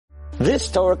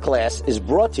This Torah class is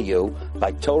brought to you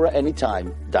by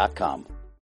TorahAnytime.com.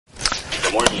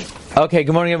 Good morning. Okay,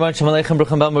 good morning everyone. Shalom Aleichem,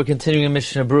 Bruchim Abam. We're continuing in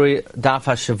Mishnah Berurah, Daf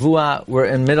HaShavua. We're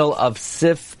in the middle of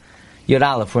Sif Yud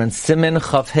Aleph. We're in Simin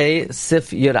Chaf Hey,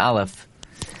 Sif Yud Aleph.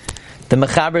 The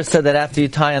Mechaber said that after you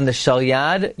tie on the Shal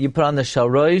Yad, you put on the Shal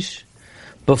Rosh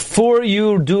before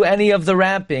you do any of the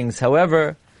wrappings.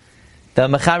 However, the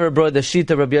Mechaber brought the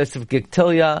Shita Rabbi Yosef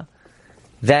Giktilya,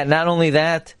 that not only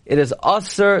that, it is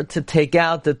usher to take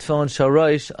out the Tefillin Shal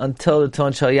Rosh until the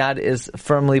Tefillin Shal Yad is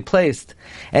firmly placed.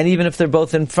 And even if they're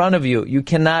both in front of you, you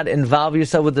cannot involve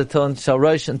yourself with the Tefillin Shal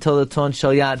Rosh until the Tefillin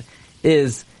Shal Yad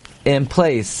is in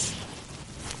place.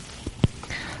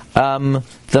 The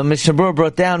Mishnah Berurah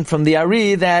brought down from the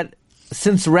Ari that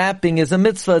since wrapping is a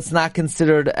mitzvah, it's not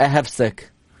considered a hefsek.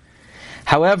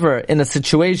 However, in a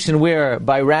situation where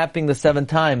by wrapping the 7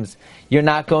 times, you're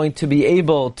not going to be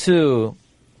able to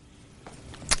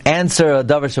answer a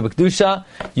davar shabakdusha,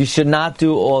 you should not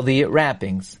do all the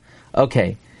wrappings.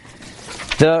 Okay.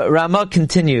 The Rama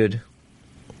continued.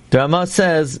 The Rama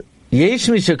says, Yesh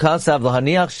mishakasav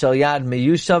lahaniach shal yad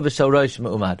meyusha v'shal rosh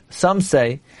me'umad. Some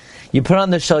say, you put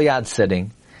on the shal yad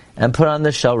sitting, and put on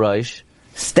the shal rosh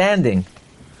standing.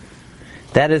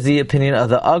 That is the opinion of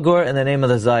the Agur in the name of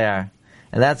the Zayar.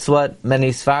 And that's what many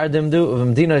Sfardim do.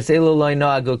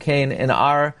 In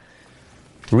our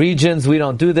regions, we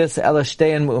don't do this.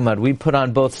 We put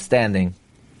on both standing.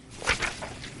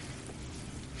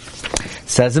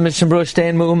 Says the Mishnah Berurah,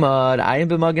 Shtein Mu'umad. Ayin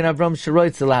b'Magen Avram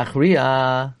sheroitz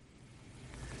l'achriya.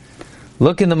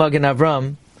 Look in the Magen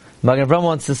Avram. Magen Avram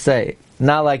wants to say,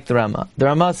 not like the Rama. The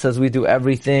Rama says we do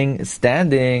everything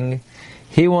standing.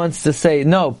 He wants to say,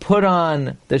 no, put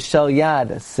on the Shal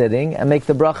Yad sitting and make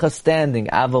the bracha standing.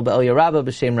 Avol be'el yarabah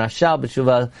b'shem Rashal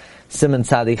b'shuva Siman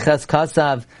Tzadi Ches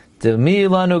Kasav Demi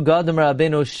lanu gadam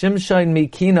Rabbeinu Shimshon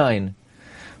Mikinain.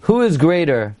 Who is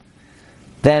greater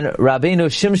than Rabbeinu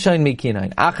Shimshon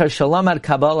Mikinain? Achar Shalamad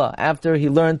Kabbalah, after he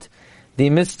learned the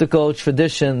mystical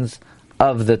traditions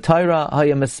of the Torah,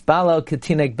 Haya Mispalo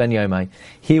Ketinek Ben Yomai.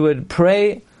 He would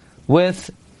pray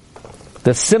with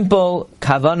the simple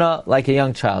kavana like a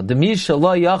young child.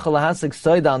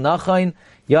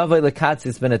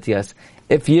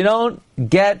 If you don't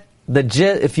get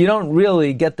if you don't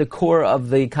really get the core of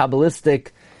the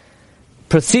Kabbalistic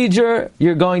procedure,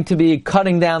 you're going to be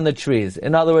cutting down the trees.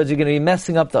 In other words, you're going to be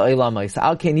messing up the olamai.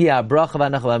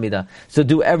 So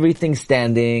do everything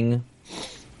standing.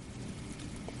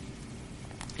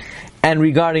 And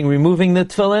regarding removing the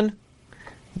tefillin,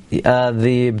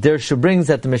 the Dirshu brings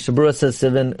that the Mishnah Berurah says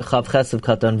Sivin Chav Chesav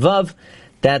Katan Vav,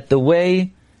 that the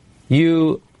way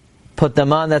you put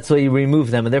them on, that's the way you remove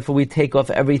them, and therefore we take off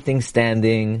everything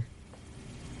standing.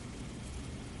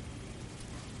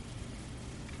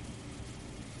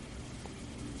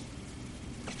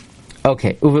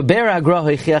 Okay. The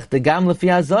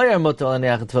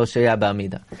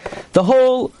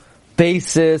whole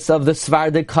basis of the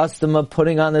Svardic custom of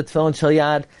putting on the Tefillin Shal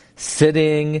Yad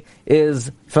sitting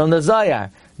is from the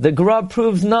Zayar. The Gra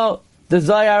proves no. The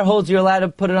Zayar holds you're allowed to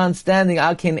put it on standing.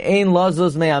 Alkein ein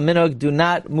lazuz me'aminog. Do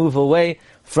not move away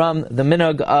from the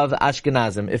minog of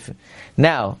Ashkenazim.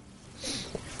 Now,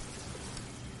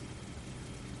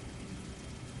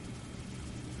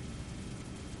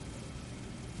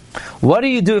 what do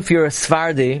you do if you're a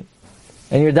Sfardi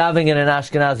and you're davening in an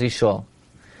Ashkenazi shul?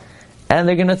 And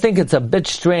they're going to think it's a bit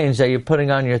strange that you're putting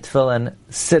on your tefillin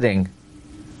sitting.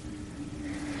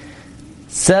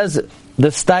 Says the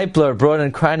Stipler, brought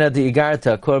in Kraina de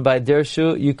Igarta, quoted by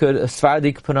Dirshu, a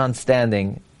Sfardi could put on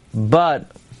standing.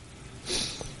 But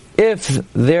if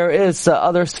there is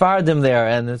other Sfardim there,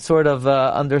 and it's sort of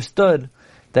understood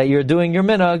that you're doing your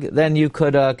minog, then you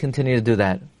could continue to do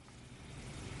that.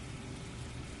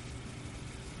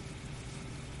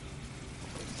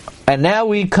 And now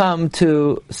we come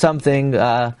to something,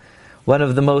 one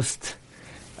of the most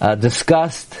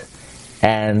discussed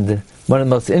and one of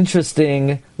the most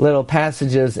interesting little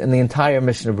passages in the entire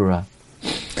Mishnah Berurah.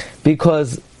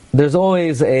 Because there's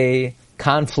always a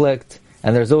conflict,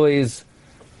 and there's always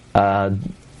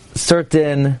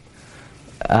certain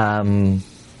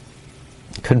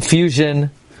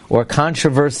confusion or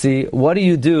controversy. What do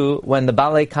you do when the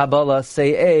Balei Kabbalah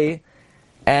say A,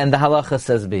 and the halacha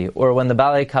says B, or when the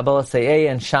Balei Kabbalah say A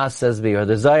and Shas says B, or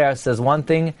the Zayar says one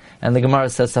thing and the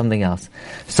Gemara says something else?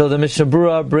 So the Mishnah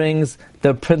Berurah brings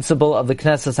the principle of the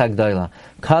Knesset Hagdolah.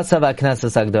 Kasav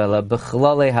HaKnesset Hagdolah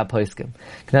b'chlalei hapoiskim.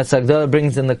 Knesset Hagdolah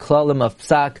brings in the klalim of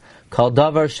Psak, Kol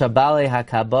davar shabalei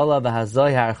hakabbalah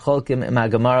v'hazoyar cholkim im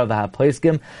hagemara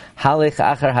v'hapoiskim halech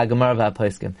achar hagemara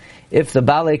v'hapoiskim. If the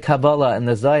Balei Kabbalah and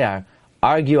the Zayar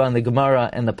argue on the Gemara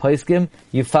and the Poskim,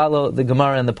 you follow the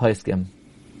Gemara and the Poskim.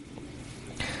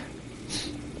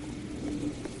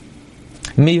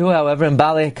 Mihu, however, in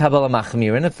Balei Kabbalah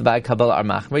Machmirin, if the Balei Kabbalah are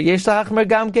Machmir, Yesh Lachmir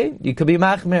Gamke, you could be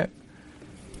Machmir.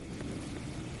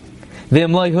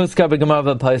 V'imloi Huskar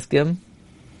b'Gemara v'Poskim.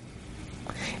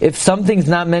 If something's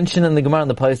not mentioned in the Gemara and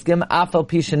the Poskim, Afal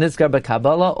Pisha Nizkar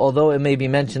b'Kabbalah, although it may be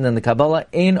mentioned in the Kabbalah,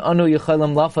 Ein Anu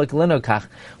Yecholim Lafak Linokach.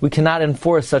 We cannot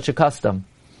enforce such a custom.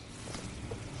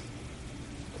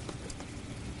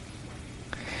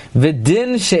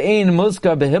 V'din she'ein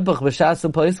Muzkar b'Hipuch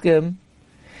b'Shas Poskim.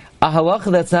 A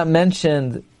halacha that's not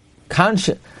mentioned in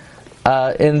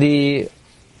the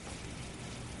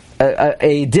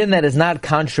a din that is not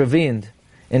contravened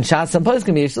in Shas and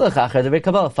Poskim yishlach achar divrei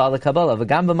Kabbalah, follow Kabbalah.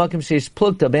 V'gam b'makim sheish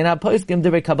plukta bein ha-Poskim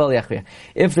divrei Kabbalah yachriya.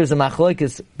 If there's a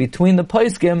machlokes between the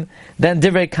Poskim, then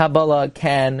divrei Kabbalah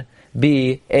can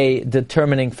be a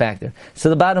determining factor.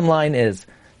 So the bottom line is,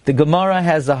 the Gemara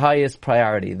has the highest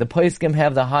priority. The Poskim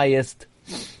have the highest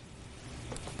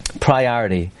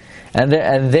priority. And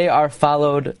they are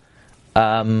followed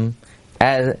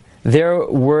as their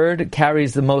word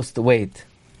carries the most weight.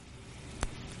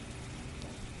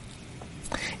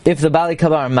 If the Balei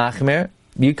Kabbalah are Machmir,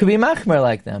 you could be Machmir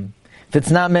like them. If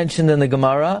it's not mentioned in the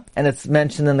Gemara and it's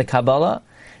mentioned in the Kabbalah,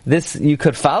 this you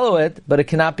could follow it, but it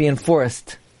cannot be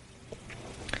enforced.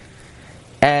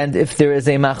 And if there is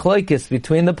a machlokes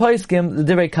between the Poskim, the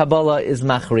Divrei Kabbalah is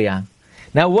Machriya.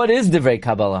 Now, what is Divrei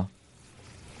Kabbalah?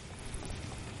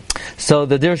 So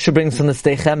the Dirsha brings from the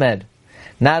Stei Chemed,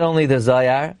 not only the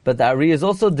Zohar, but the Ari is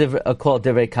also called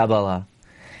Divrei Kabbalah.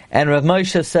 And Rav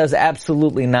Moshe says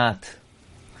absolutely not.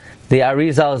 The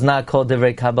Arizal is not called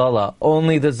Divrei Kabbalah.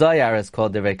 Only the Zohar is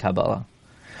called Divrei Kabbalah.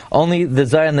 Only the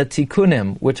Zohar and the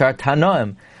Tikkunim, which are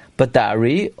Tanoim. But the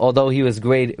Ari, although he was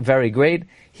great, very great,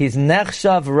 he's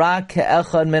Nechshav Rak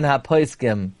Ke'echad Min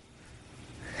HaPoskim.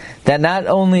 That not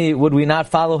only would we not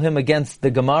follow him against the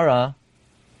Gemara,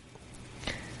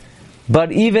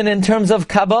 but even in terms of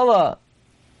Kabbalah,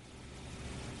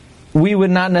 we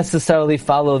would not necessarily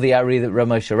follow the Ari that Rav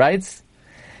Moshe writes.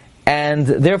 And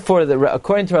therefore,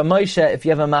 according to Rav Moshe, if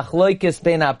you have a machlokes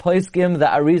bein ha-Poskim, the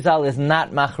Arizal is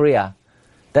not machriya.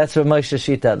 That's Rav Moshe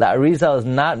Shita. The Arizal is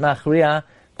not machriya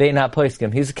bein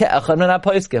ha-Poskim. He's ke'echad min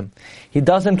ha-Poskim. He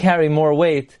doesn't carry more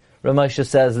weight, Rav Moshe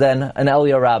says, than an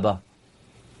Eliyah Rabbah.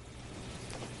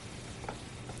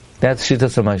 That's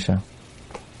Shita Rav Moshe.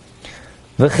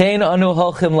 V'chein anu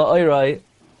holchim la'oiroi,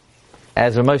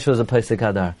 as Rav Moshe was a Posek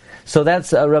Hadar. So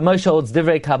that's Rav Moshe holds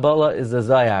Divrei Kabbalah is the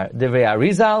Zohar. Divrei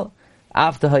Arizal,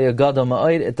 after Hayagado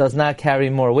Ma'oid, it does not carry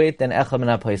more weight than Echad Min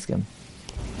HaPoskim.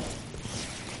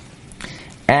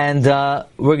 And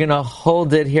we're going to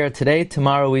hold it here today.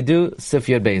 Tomorrow we do Sif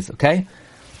Yud Beis, okay?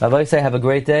 Rabbi say, have a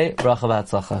great day. Bracha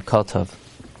v'atzlacha. Kol tov.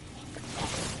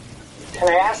 Can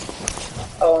I ask?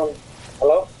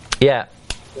 Hello? Yeah.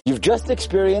 You've just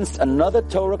experienced another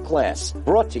Torah class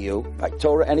brought to you by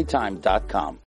TorahAnytime.com.